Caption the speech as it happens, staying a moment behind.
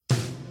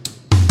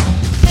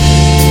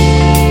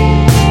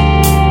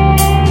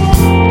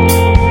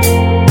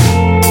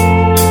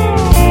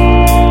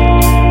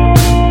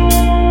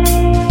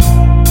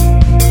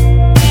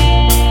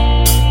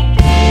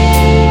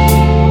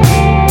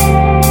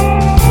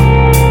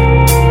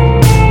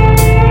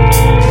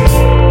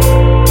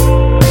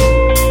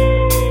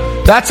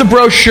That's a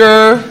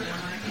brochure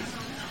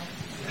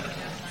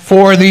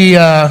for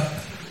the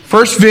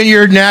First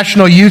Vineyard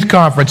National Youth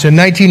Conference in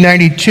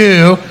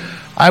 1992.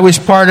 I was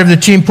part of the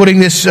team putting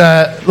this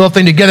little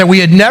thing together. We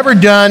had never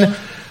done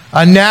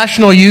a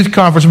national youth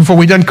conference before.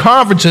 We'd done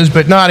conferences,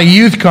 but not a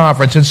youth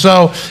conference. And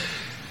so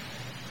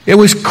it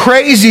was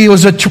crazy. It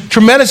was a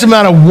tremendous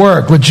amount of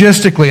work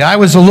logistically. I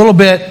was a little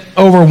bit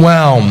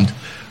overwhelmed.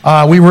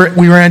 We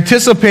were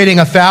anticipating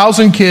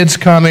 1,000 kids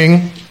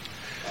coming.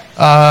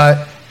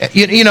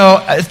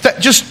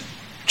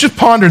 Just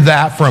ponder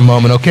that for a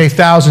moment, okay?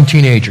 1,000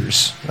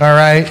 teenagers, all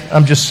right?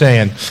 I'm just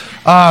saying.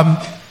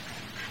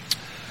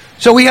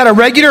 So we had a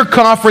regular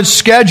conference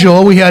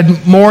schedule. We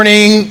had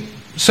morning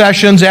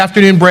sessions,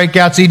 afternoon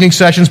breakouts, evening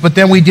sessions, but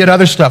then we did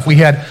other stuff. We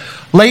had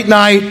late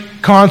night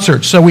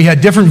concerts. So we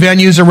had different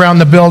venues around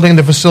the building,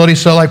 the facility.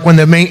 So like when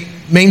the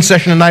main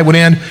session at night would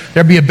end,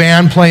 there'd be a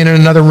band playing in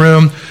another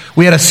room.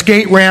 We had a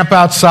skate ramp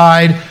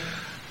outside.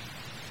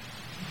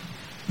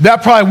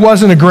 That probably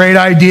wasn't a great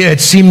idea. It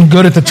seemed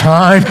good at the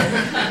time,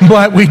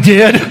 but we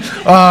did.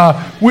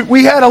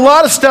 We had a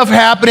lot of stuff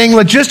happening.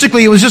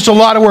 Logistically, it was just a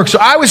lot of work. So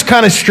I was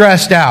kind of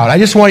stressed out. I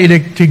just want you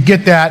to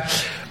get that.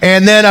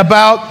 And then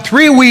about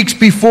 3 weeks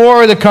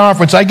before the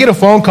conference, I get a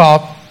phone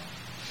call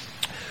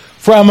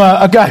from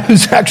a guy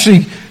who's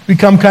actually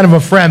become kind of a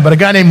friend, but a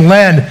guy named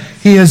Len.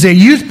 He is a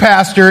youth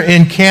pastor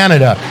in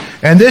Canada.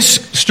 And this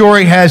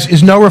story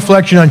is no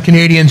reflection on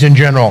Canadians in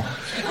general.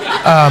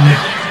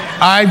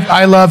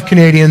 I love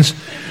Canadians.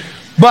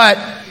 But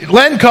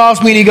Len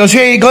calls me and he goes,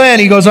 "Hey, Glenn,"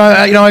 he goes,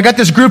 I got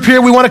this group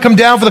here. We want to come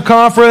down for the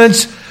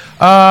conference.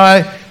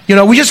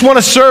 We just want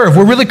to serve.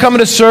 We're really coming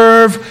to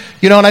serve.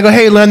 And I go,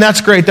 "Hey, Len, that's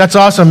great. That's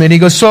awesome." And he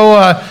goes,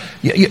 but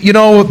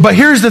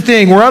here's the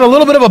thing. We're on a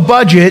little bit of a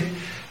budget.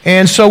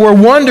 And so we're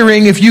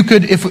wondering if you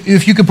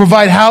could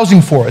provide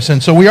housing for us.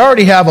 And so we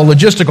already have a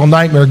logistical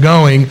nightmare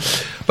going,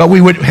 but we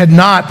had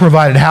not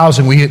provided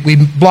housing. We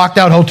blocked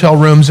out hotel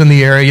rooms in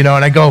the area,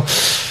 and I go,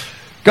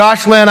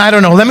 "Gosh, Len, I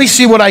don't know. Let me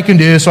see what I can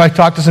do." So I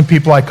talk to some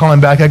people. I call him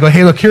back. I go,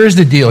 "Hey, look, here's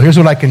the deal. Here's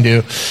what I can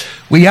do.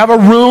 We have a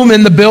room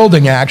in the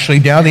building, actually,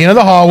 down the end of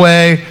the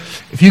hallway.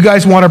 If you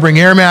guys want to bring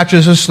air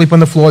mattresses, sleep on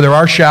the floor, there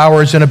are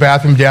showers and a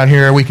bathroom down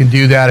here. We can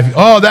do that."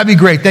 That'd be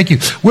great. Thank you.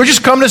 "We're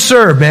just coming to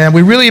serve, man.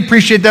 We really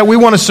appreciate that. We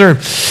want to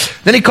serve."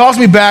 Then he calls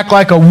me back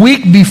like a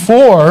week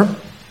before.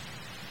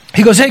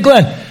 He goes, "Hey,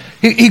 Glenn."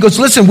 He goes,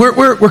 "Listen,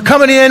 we're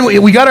coming in.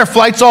 We got our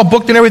flights all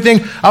booked and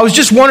everything. I was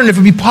just wondering if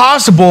it'd be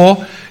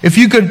possible if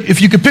you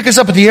could pick us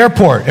up at the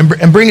airport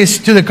and bring us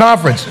to the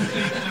conference."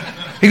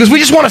 He goes, "We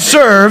just want to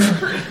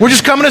serve. We're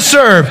just coming to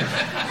serve."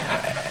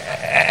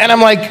 And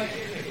I'm like,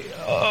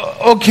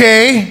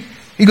 "Okay."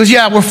 He goes,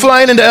 "Yeah, we're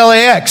flying into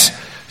LAX.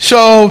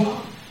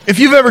 So if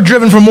you've ever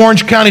driven from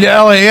Orange County to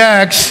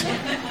LAX,"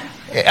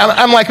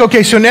 I'm like,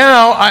 "Okay, so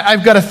now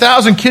I've got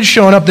 1,000 kids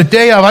showing up the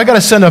day of. I got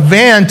to send a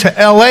van to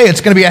LA.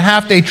 It's going to be a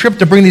half-day trip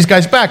to bring these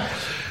guys back."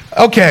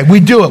 Okay, we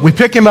do it. We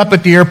pick him up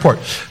at the airport.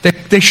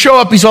 They show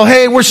up. He's all,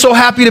 "Hey, we're so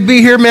happy to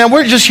be here, man.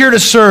 We're just here to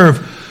serve.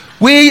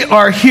 We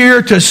are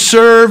here to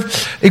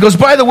serve." He goes,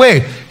 "By the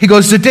way," he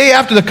goes, "the day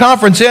after the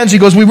conference ends," he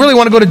goes, "we really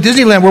want to go to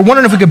Disneyland. We're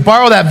wondering if we could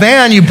borrow that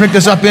van you picked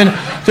us up in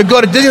to go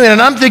to Disneyland."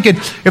 And I'm thinking,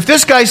 if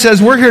this guy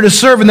says we're here to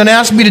serve and then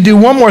asks me to do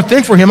one more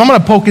thing for him, I'm going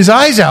to poke his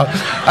eyes out.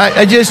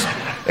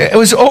 It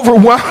was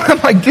overwhelming. I'm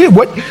like, dude,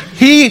 what?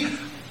 He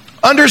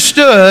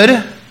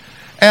understood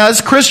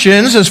as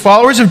Christians, as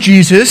followers of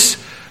Jesus,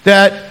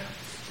 that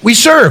we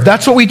serve.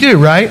 That's what we do,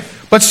 right?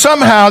 But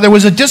somehow there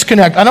was a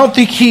disconnect. I don't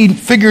think he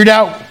figured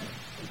out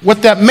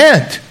what that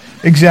meant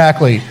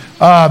exactly.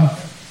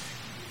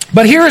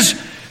 But here's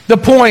the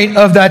point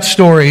of that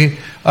story.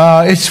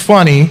 It's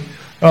funny,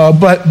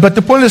 but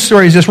the point of the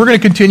story is this. We're going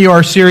to continue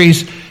our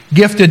series,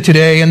 Gifted,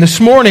 today. And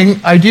this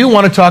morning, I do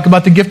want to talk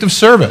about the gift of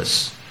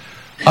service,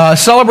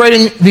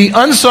 celebrating the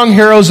unsung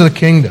heroes of the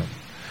kingdom.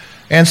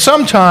 And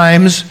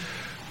sometimes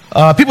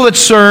people that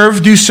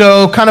serve do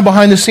so kind of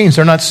behind the scenes.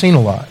 They're not seen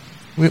a lot.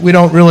 We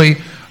don't really...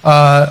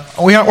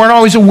 we aren't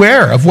always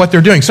aware of what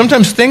they're doing.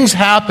 Sometimes things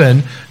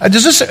happen.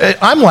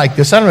 I'm like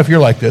this. I don't know if you're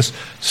like this.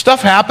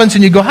 Stuff happens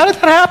and you go, "How did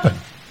that happen?"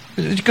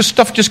 Because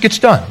stuff just gets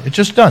done. It's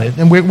just done.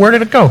 And where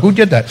did it go? Who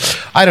did that?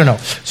 I don't know.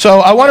 So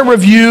I want to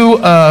review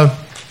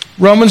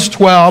Romans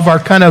 12, our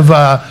kind of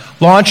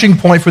launching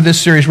point for this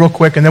series real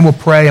quick, and then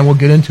we'll pray and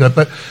we'll get into it.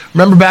 But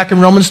remember back in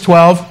Romans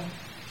 12,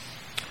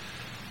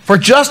 "For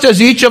just as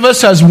each of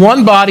us has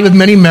one body with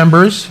many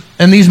members,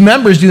 and these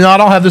members do not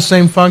all have the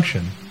same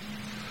function,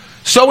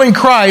 so in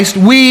Christ,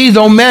 we,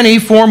 though many,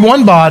 form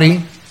one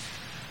body,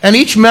 and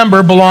each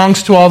member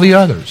belongs to all the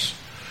others.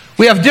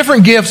 We have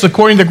different gifts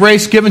according to the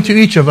grace given to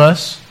each of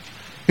us.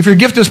 If your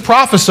gift is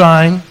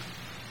prophesying,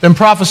 then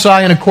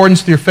prophesy in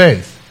accordance with your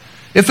faith.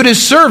 If it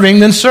is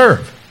serving, then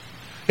serve.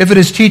 If it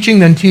is teaching,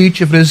 then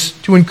teach. If it is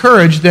to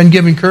encourage, then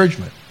give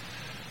encouragement.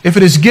 If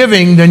it is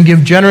giving, then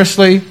give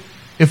generously.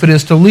 If it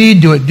is to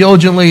lead, do it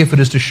diligently. If it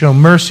is to show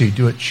mercy,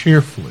 do it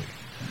cheerfully.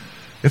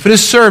 If it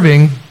is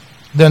serving,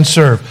 then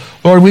serve."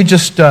 Lord, we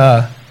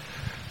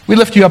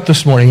lift you up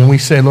this morning and we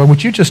say, Lord,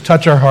 would you just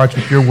touch our hearts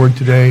with your word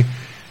today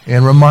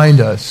and remind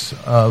us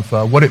of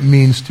what it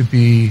means to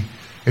be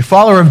a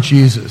follower of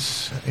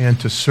Jesus and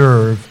to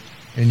serve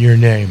in your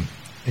name.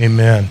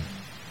 Amen.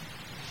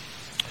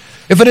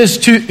 If it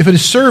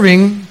is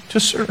serving, to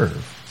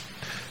serve.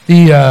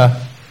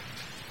 The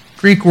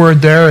Greek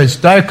word there is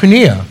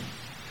diakonia.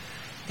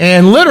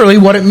 And literally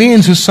what it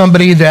means is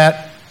somebody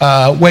that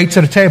waits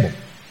at a table.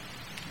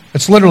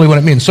 That's literally what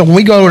it means. So when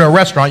we go to a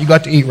restaurant, you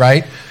got to eat,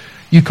 right?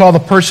 You call the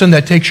person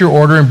that takes your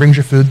order and brings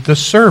your food the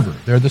server.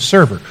 They're the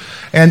server.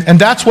 And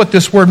that's what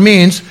this word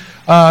means.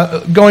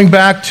 Going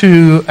back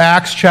to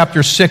Acts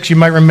chapter 6, you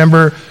might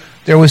remember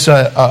there was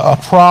a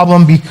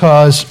problem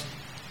because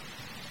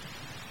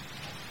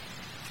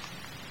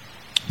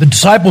the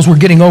disciples were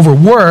getting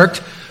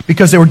overworked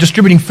because they were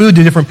distributing food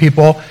to different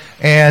people.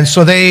 And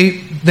so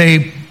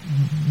they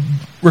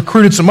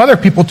recruited some other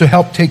people to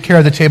help take care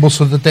of the table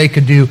so that they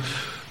could do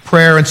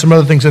prayer and some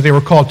other things that they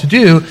were called to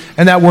do,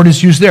 and that word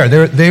is used there.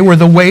 They were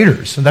the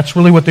waiters, and that's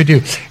really what they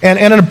do. And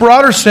in a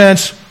broader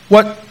sense,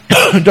 what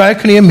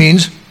diakonia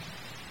means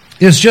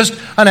is just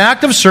an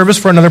act of service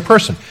for another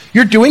person.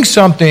 You're doing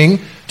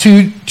something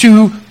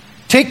to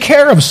take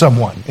care of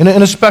someone in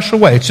a special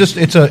way.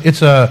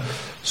 It's a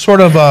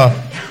sort of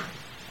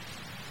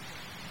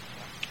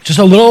just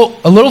a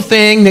little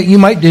thing that you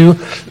might do,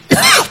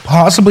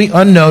 possibly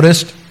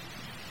unnoticed,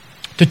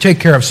 to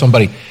take care of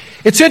somebody.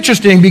 It's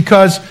interesting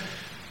because,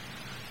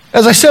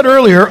 as I said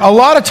earlier, a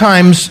lot of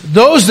times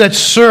those that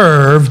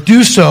serve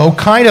do so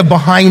kind of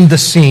behind the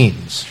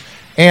scenes,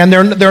 and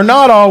they're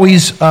not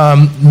always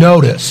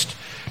noticed.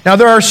 Now,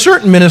 there are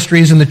certain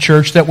ministries in the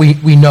church that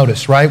we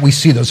notice, right? We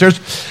see those. There's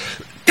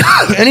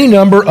any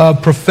number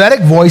of prophetic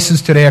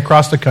voices today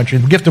across the country,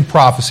 the gift of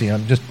prophecy.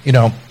 I'm just,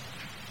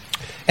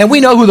 and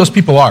we know who those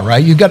people are,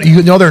 right? You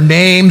know their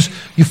names,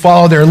 you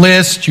follow their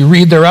lists, you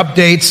read their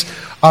updates,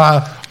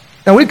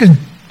 and we could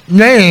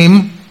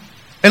name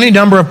any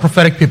number of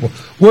prophetic people.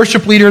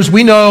 Worship leaders,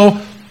 we know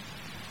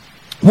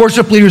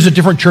worship leaders at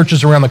different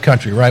churches around the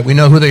country, right? We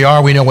know who they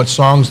are. We know what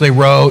songs they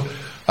wrote.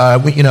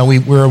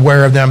 We're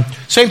aware of them.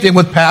 Same thing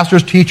with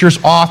pastors, teachers,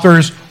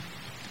 authors.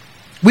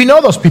 We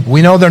know those people.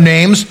 We know their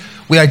names.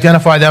 We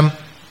identify them.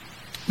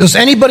 Does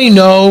anybody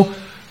know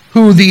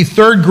who the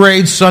third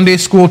grade Sunday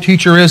school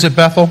teacher is at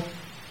Bethel?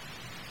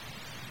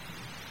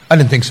 I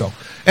didn't think so.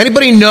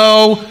 Anybody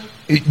know?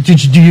 Do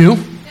you?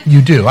 You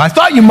do. I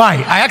thought you might.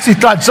 I actually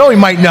thought Zoe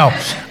might know.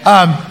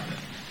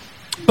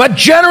 But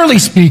generally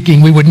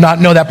speaking, we would not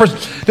know that person.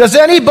 Does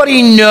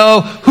anybody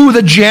know who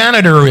the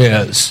janitor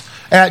is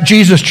at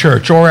Jesus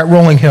Church or at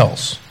Rolling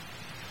Hills?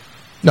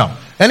 No.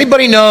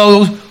 Anybody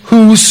know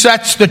who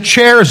sets the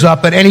chairs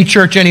up at any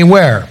church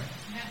anywhere?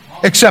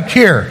 Except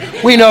here.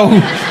 We know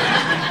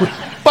who.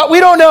 But we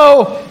don't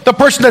know the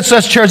person that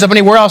sets chairs up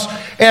anywhere else.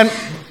 And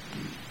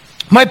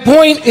my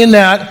point in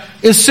that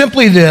is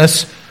simply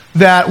this,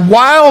 that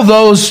while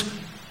those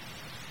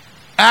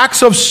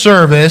acts of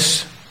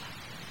service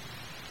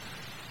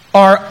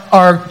are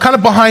kind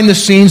of behind the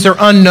scenes, they're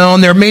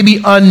unknown, they're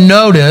maybe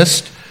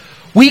unnoticed,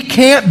 we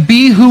can't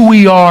be who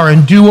we are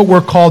and do what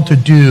we're called to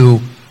do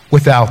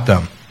without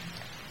them.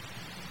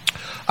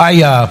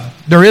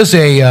 There is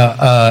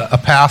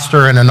a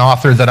pastor and an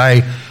author that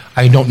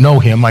I don't know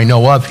him, I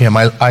know of him.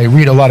 I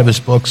read a lot of his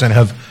books and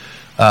have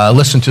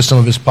listened to some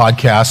of his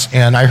podcasts,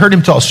 and I heard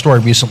him tell a story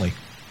recently.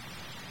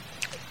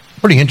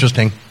 Pretty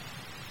interesting.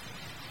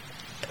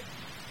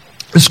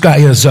 This guy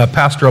is a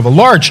pastor of a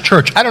large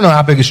church. I don't know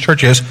how big his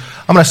church is.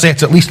 I'm going to say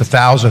it's at least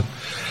 1,000,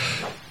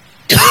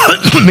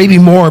 maybe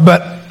more.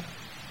 But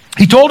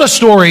he told a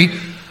story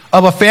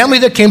of a family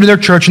that came to their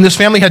church, and this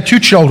family had 2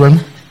 children,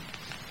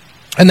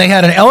 and they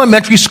had an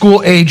elementary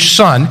school age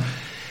son,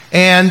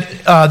 and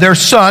their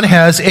son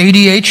has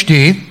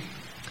ADHD.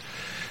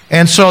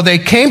 And so they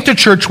came to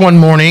church one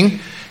morning,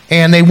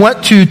 and they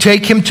went to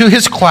take him to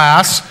his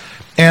class,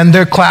 and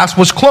their class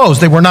was closed.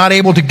 They were not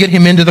able to get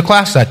him into the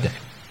class that day.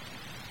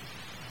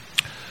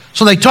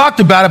 So they talked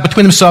about it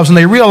between themselves, and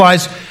they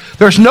realized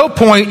there's no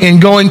point in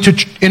going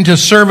into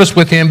service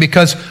with him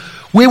because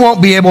we won't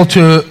be able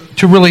to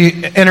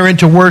really enter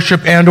into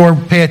worship and or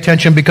pay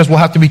attention because we'll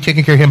have to be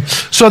taking care of him.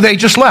 So they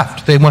just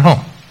left. They went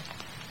home.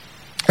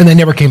 And they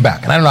never came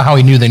back. And I don't know how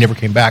he knew they never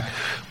came back,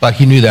 but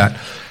he knew that.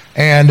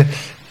 And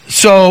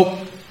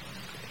so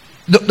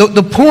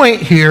the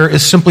point here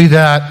is simply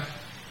that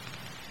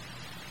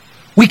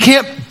we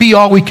can't be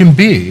all we can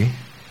be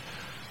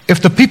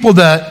if the people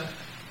that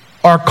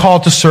are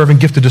called to serve and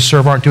gifted to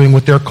serve aren't doing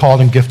what they're called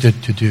and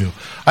gifted to do.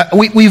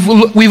 We've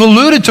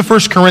alluded to 1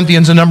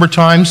 Corinthians a number of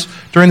times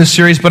during the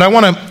series, but I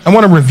want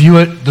to review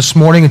it this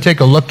morning and take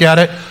a look at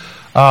it.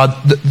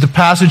 The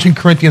passage in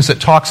Corinthians that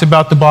talks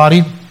about the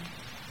body.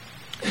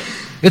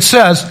 It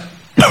says,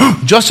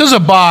 just as a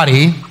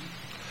body,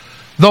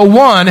 though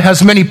one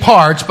has many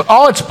parts, but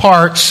all its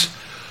parts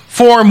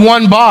form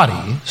one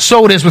body,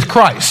 so it is with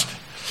Christ.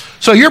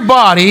 So your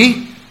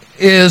body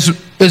is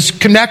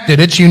connected,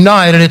 it's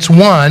united, it's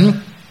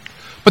one,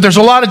 but there's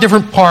a lot of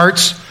different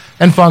parts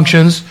and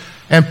functions,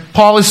 and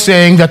Paul is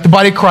saying that the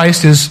body of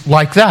Christ is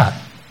like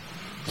that.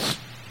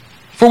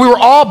 For we were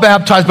all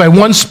baptized by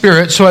one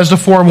Spirit so as to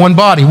form one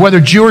body, whether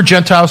Jew or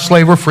Gentile,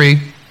 slave or free.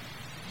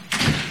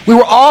 We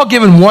were all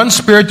given one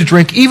Spirit to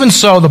drink. Even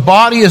so, the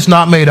body is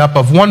not made up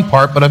of one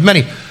part, but of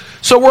many.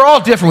 So we're all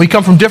different. We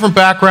come from different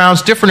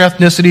backgrounds, different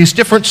ethnicities,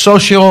 different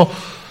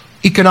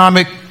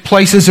socio-economic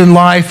places in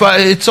life.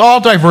 It's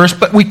all diverse,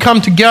 but we come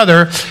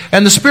together,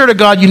 and the Spirit of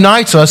God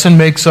unites us and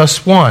makes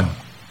us one.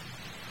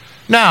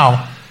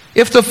 Now,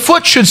 if the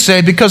foot should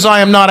say, because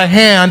I am not a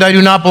hand, I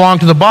do not belong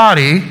to the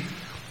body,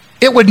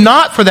 it would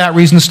not for that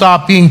reason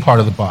stop being part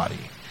of the body.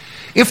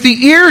 If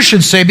the ear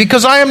should say,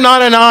 because I am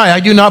not an eye,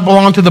 I do not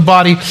belong to the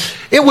body,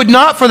 it would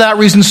not for that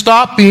reason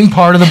stop being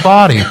part of the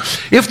body.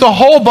 If the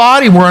whole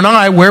body were an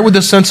eye, where would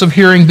the sense of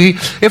hearing be?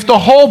 If the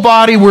whole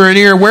body were an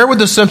ear, where would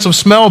the sense of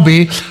smell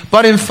be?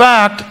 But in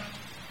fact,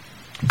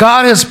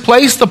 God has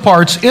placed the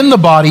parts in the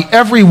body,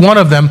 every one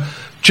of them,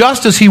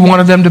 just as he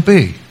wanted them to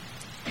be.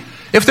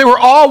 If they were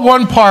all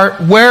one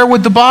part, where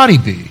would the body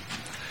be?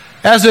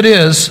 As it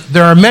is,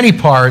 there are many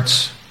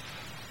parts,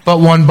 but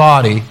one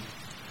body.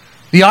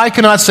 The eye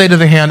cannot say to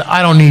the hand,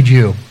 I don't need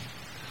you.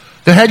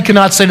 The head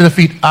cannot say to the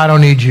feet, I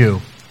don't need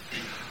you.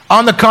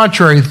 On the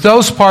contrary,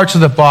 those parts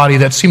of the body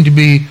that seem to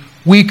be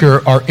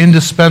weaker are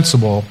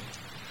indispensable.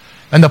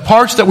 And the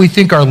parts that we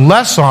think are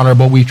less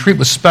honorable, we treat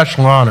with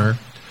special honor.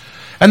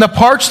 And the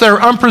parts that are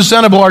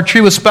unpresentable are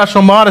treated with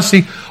special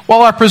modesty,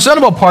 while our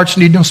presentable parts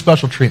need no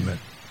special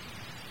treatment.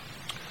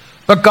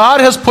 But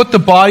God has put the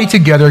body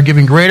together,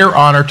 giving greater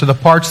honor to the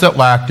parts that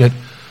lacked it,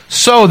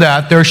 so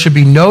that there should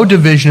be no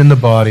division in the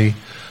body,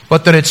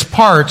 but that its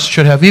parts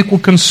should have equal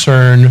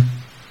concern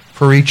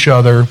for each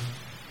other.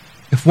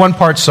 If one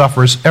part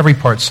suffers, every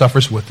part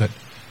suffers with it.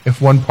 If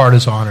one part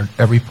is honored,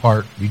 every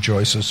part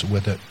rejoices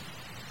with it.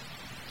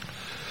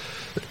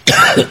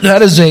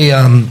 That is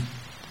a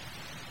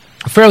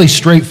fairly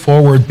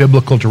straightforward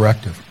biblical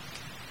directive.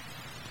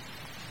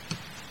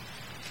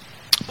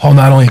 Paul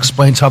not only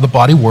explains how the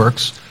body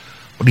works,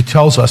 but he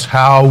tells us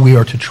how we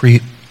are to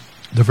treat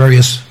the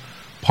various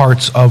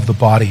parts of the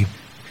body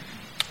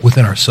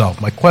within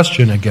ourselves. My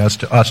question, I guess,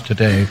 to us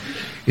today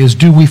is,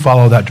 do we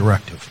follow that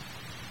directive?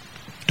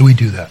 Do we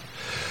do that?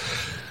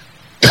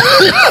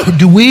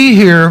 Do we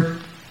here,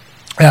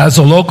 as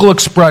a local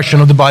expression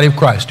of the body of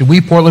Christ, do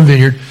we, Portland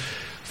Vineyard,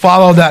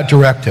 follow that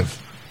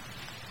directive?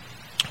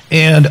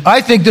 And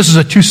I think this is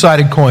a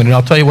two-sided coin, and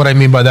I'll tell you what I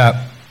mean by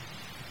that.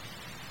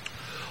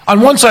 On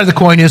one side of the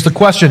coin is the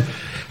question,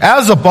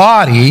 as a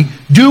body,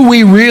 do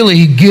we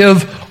really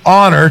give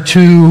honor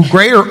to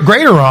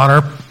greater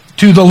honor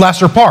to the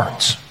lesser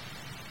parts?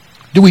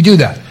 Do we do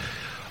that?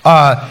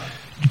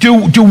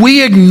 Do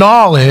we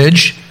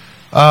acknowledge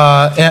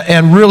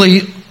and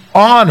really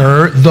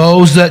honor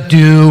those that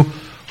do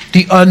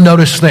the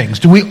unnoticed things?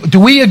 Do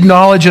we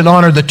acknowledge and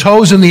honor the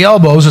toes and the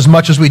elbows as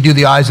much as we do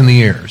the eyes and the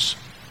ears?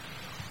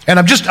 And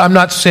I'm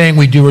not saying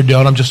we do or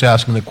don't, I'm just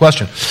asking the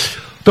question.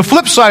 The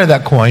flip side of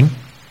that coin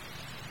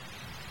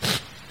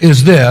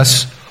is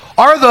this: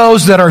 are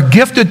those that are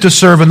gifted to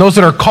serve and those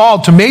that are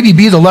called to maybe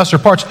be the lesser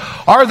parts,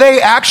 are they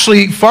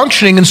actually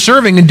functioning and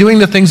serving and doing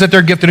the things that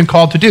they're gifted and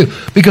called to do?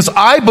 Because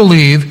I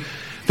believe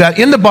that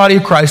in the body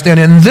of Christ and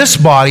in this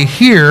body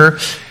here,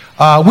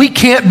 we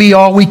can't be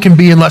all we can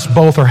be unless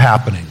both are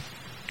happening.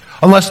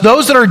 Unless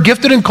those that are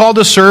gifted and called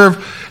to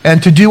serve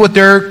and to do what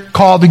they're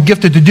called and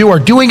gifted to do are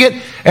doing it,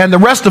 and the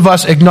rest of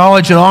us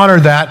acknowledge and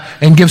honor that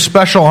and give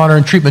special honor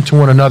and treatment to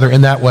one another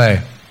in that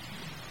way.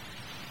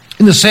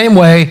 In the same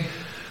way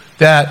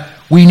that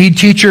we need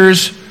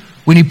teachers,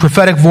 we need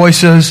prophetic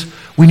voices,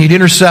 we need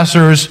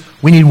intercessors,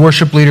 we need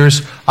worship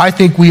leaders, I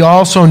think we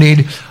also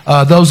need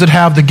those that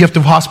have the gift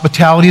of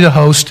hospitality to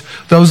host,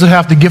 those that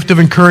have the gift of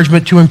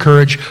encouragement to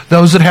encourage,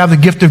 those that have the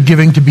gift of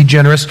giving to be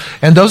generous,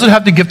 and those that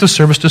have the gift of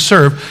service to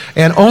serve.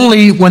 And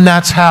only when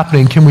that's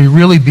happening can we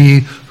really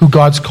be who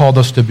God's called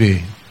us to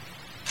be.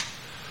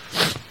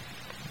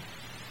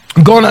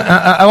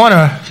 I want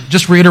to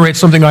just reiterate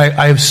something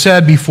I have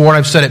said before, and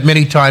I've said it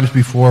many times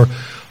before,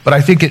 but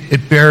I think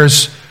it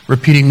bears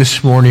repeating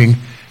this morning,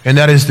 and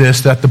that is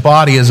this, that the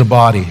body is a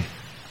body.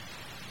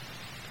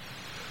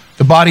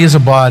 The body is a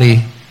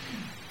body,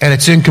 and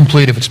it's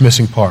incomplete if it's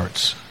missing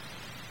parts.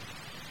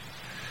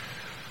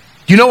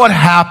 Do you know what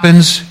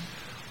happens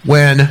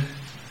when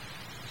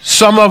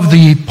some of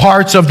the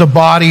parts of the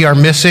body are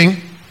missing?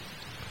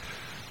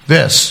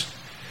 This.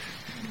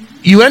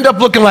 You end up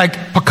looking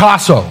like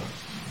Picasso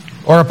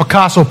or a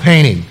Picasso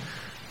painting.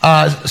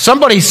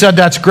 Somebody said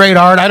that's great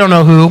art. I don't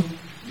know who.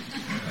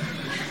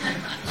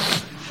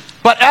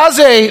 But as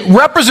a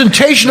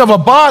representation of a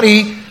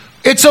body,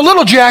 it's a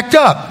little jacked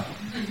up.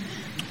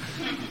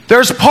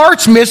 There's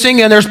parts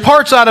missing and there's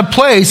parts out of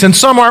place and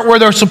some aren't where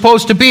they're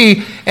supposed to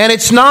be, and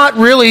it's not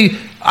really,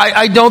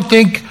 I don't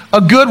think, a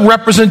good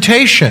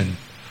representation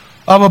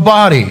of a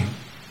body.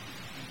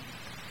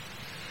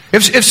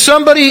 If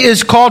somebody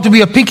is called to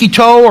be a pinky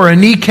toe or a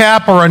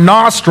kneecap or a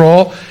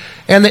nostril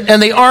and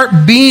they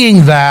aren't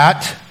being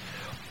that,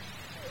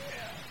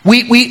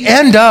 we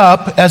end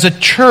up as a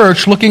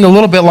church looking a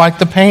little bit like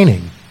the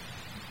painting.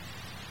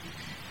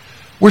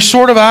 We're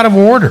sort of out of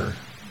order.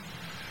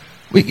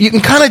 You can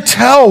kind of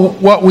tell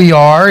what we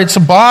are. It's a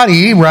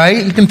body,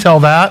 right? You can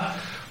tell that.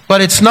 But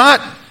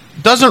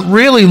doesn't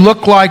really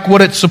look like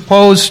what it's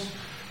supposed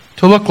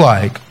to look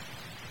like.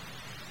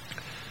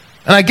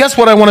 And I guess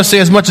what I want to say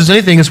as much as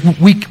anything is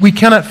we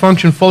cannot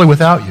function fully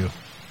without you.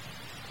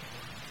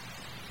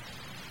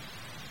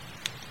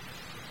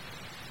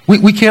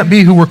 We can't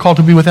be who we're called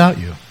to be without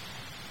you.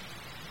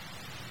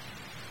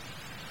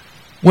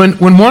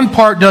 When one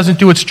part doesn't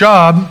do its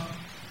job,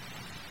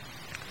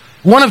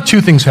 one of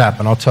two things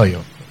happen, I'll tell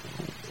you.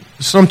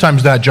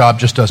 Sometimes that job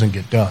just doesn't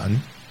get done.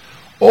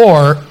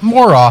 Or,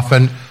 more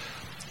often,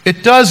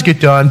 it does get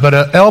done, but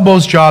an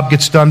elbow's job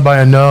gets done by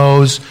a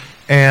nose,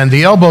 and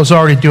the elbow's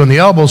already doing the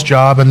elbow's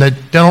job, and they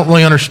don't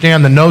really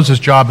understand the nose's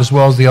job as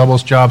well as the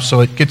elbow's job, so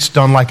it gets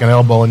done like an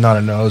elbow and not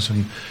a nose,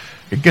 and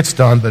it gets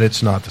done, but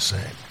it's not the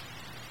same.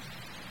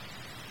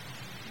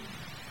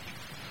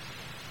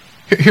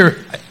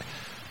 Here,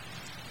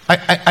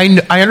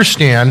 I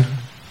understand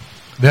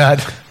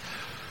that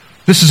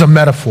this is a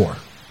metaphor,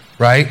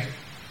 right?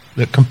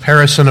 The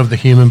comparison of the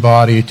human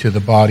body to the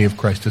body of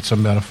Christ, it's a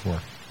metaphor.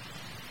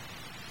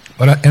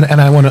 But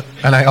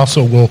I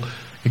also will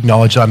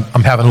acknowledge I'm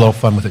having a little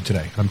fun with it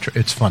today.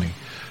 It's funny.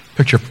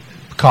 Picture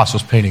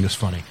Picasso's painting is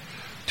funny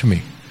to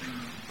me.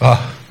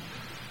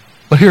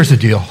 But here's the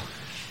deal.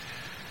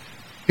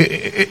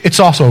 It's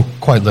also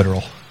quite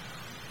literal.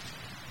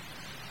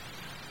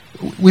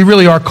 We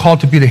really are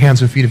called to be the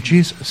hands and feet of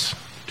Jesus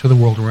to the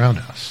world around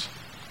us.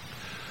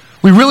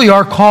 We really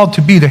are called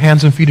to be the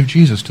hands and feet of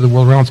Jesus to the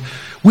world around us.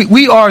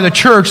 We are the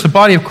church, the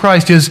body of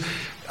Christ is,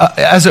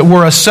 as it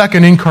were, a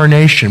second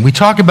incarnation. We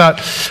talk about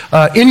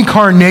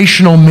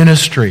incarnational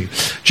ministry.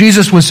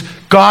 Jesus was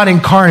God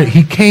incarnate.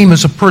 He came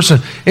as a person.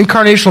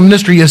 Incarnational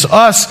ministry is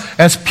us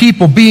as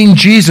people being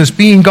Jesus,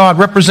 being God,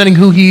 representing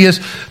who he is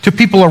to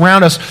people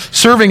around us,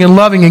 serving and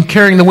loving and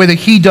caring the way that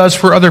he does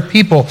for other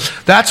people.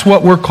 That's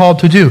what we're called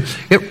to do.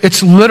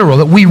 It's literal,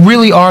 that we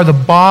really are the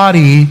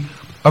body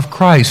of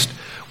Christ.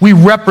 We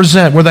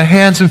represent, we're the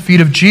hands and feet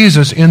of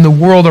Jesus in the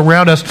world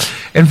around us.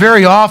 And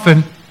very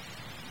often,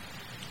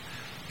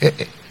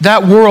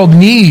 that world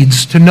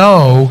needs to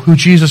know who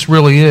Jesus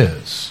really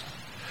is.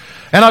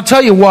 And I'll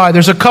tell you why.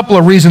 There's a couple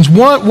of reasons.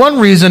 One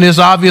reason is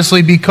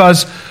obviously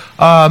because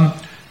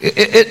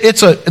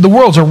the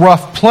world's a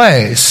rough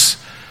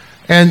place.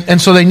 And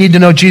so they need to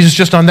know Jesus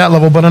just on that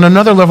level. But on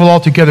another level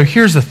altogether,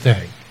 here's the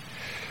thing.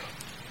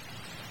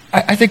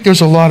 I think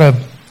there's a lot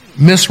of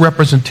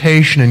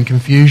misrepresentation and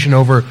confusion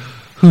over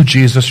who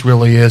Jesus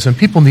really is. And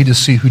people need to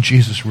see who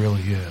Jesus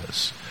really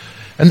is.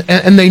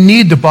 And they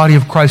need the body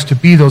of Christ to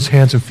be those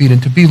hands and feet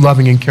and to be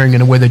loving and caring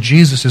in a way that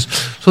Jesus is,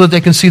 so that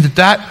they can see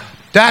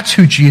that's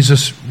who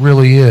Jesus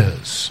really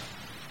is.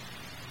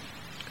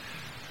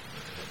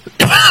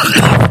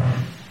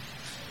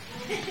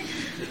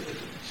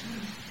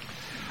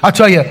 I'll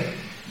tell you,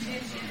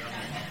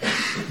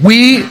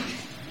 we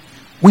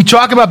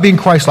talk about being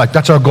Christ-like.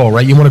 That's our goal,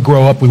 right? You want to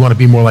grow up. We want to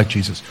be more like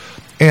Jesus.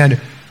 And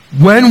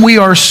when we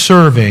are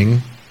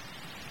serving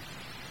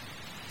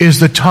is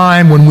the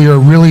time when we are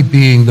really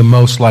being the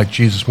most like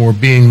Jesus, when we're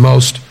being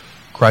most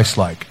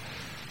Christ-like.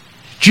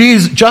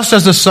 Jesus, just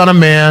as the Son of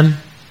Man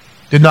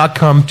did not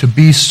come to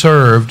be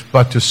served,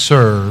 but to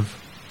serve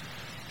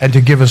and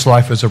to give his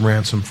life as a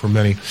ransom for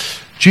many.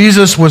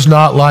 Jesus was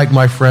not like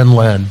my friend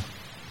Len.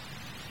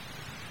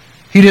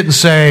 He didn't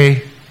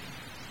say,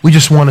 we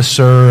just want to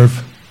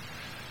serve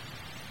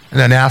and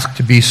then ask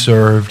to be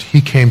served. He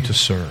came to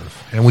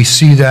serve. And we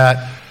see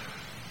that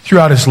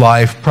throughout his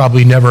life,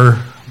 probably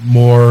never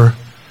more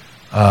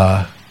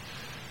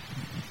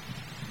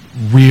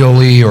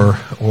really or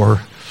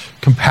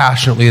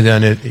compassionately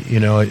than at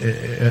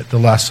the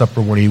Last Supper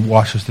when he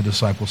washes the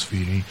disciples'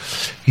 feet.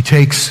 He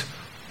takes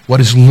what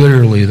is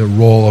literally the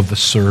role of the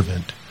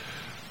servant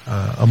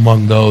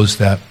among those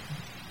that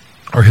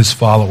are his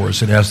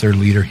followers, and as their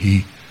leader,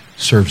 he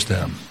serves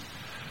them.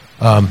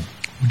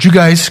 Would you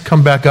guys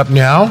come back up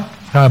now?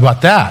 How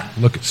about that?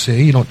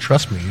 See, you don't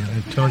trust me,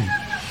 I tell you.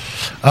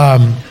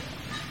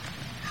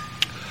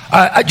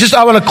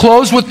 I want to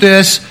close with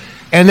this,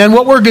 and then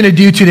what we're going to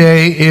do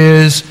today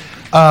is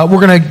we're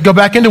going to go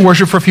back into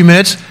worship for a few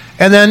minutes,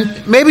 and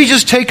then maybe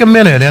just take a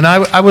minute, and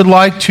I would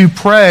like to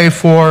pray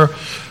for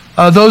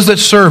those that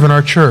serve in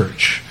our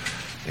church.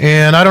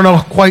 And I don't know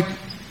quite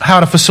how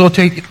to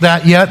facilitate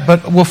that yet,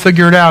 but we'll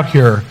figure it out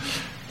here.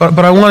 But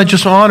I want to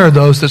just honor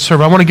those that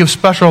serve. I want to give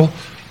special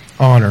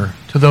honor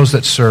to those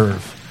that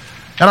serve.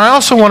 And I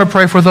also want to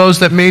pray for those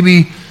that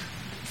maybe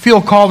feel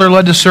called or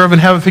led to serve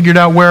and haven't figured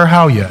out where or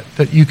how yet,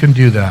 that you can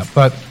do that.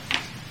 But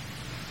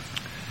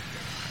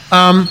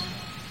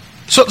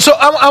so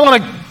I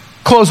want to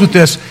close with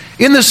this.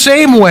 In the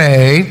same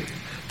way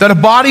that a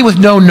body with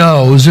no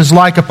nose is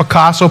like a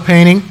Picasso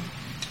painting,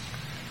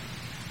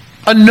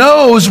 a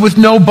nose with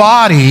no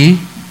body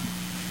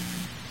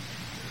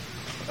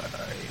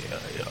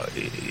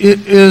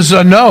is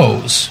a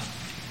nose,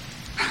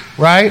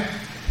 right?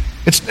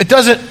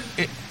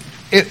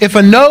 If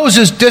a nose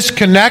is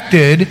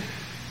disconnected,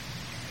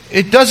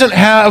 it doesn't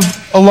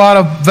have a lot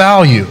of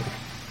value.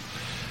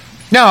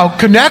 Now,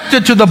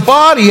 connected to the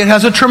body, it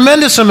has a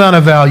tremendous amount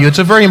of value. It's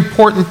a very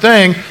important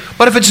thing.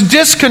 But if it's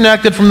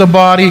disconnected from the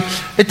body,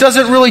 it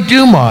doesn't really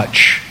do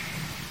much.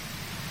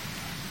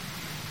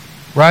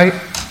 Right?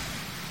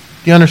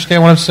 Do you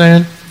understand what I'm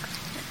saying?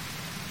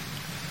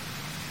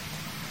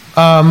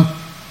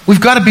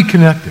 We've got to be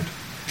connected.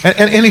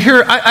 And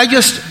here, I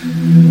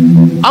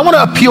want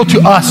to appeal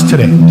to us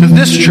today, to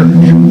this church,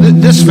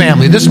 this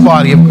family, this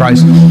body of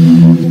Christ.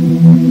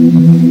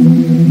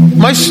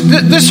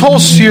 This whole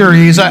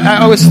series,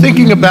 I was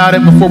thinking about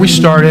it before we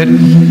started,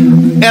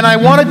 and I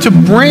wanted to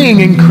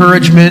bring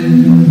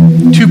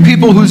encouragement to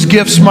people whose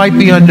gifts might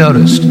be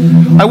unnoticed.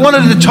 I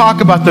wanted to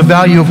talk about the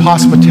value of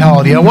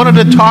hospitality. I wanted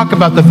to talk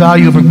about the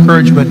value of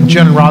encouragement and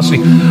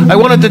generosity. I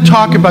wanted to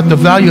talk about the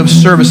value of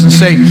service and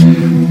say,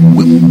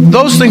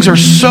 those things are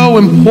so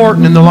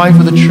important in the life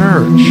of the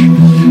church.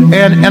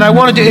 And I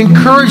wanted to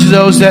encourage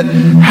those that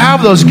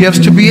have those gifts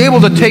to be able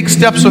to take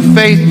steps of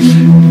faith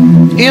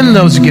in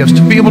those gifts,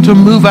 to be able to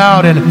move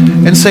out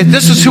and say,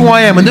 this is who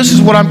I am and this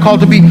is what I'm called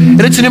to be.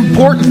 And it's an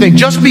important thing.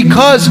 Just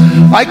because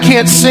I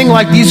can't sing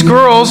like these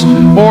girls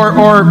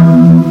or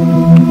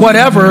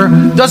whatever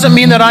doesn't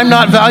mean that I'm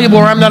not valuable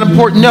or I'm not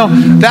important. No,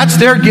 that's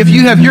their gift.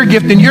 You have your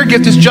gift, and your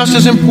gift is just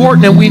as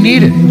important, and we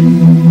need it.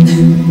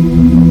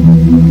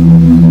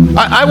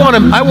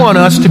 I want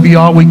us to be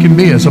all we can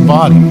be as a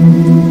body.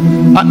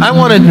 I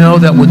want to know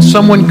that when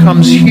someone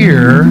comes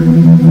here,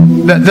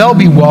 that they'll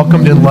be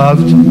welcomed and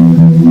loved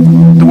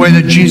the way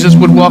that Jesus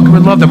would welcome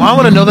and love them. I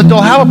want to know that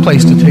they'll have a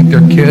place to take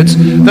their kids,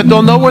 that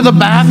they'll know where the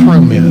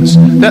bathroom is,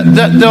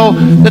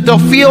 that they'll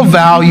feel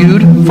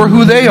valued for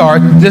who they are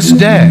this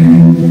day.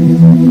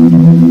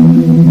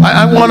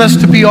 I want us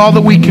to be all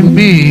that we can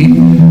be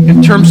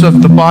in terms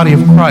of the body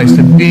of Christ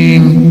and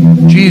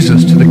being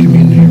Jesus to the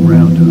community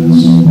around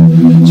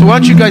us. So why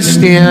don't you guys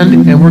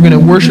stand, and we're going to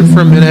worship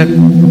for a minute,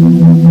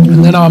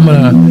 and then I'm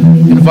going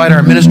to invite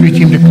our ministry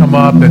team to come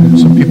up and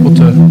some people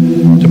to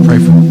pray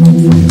for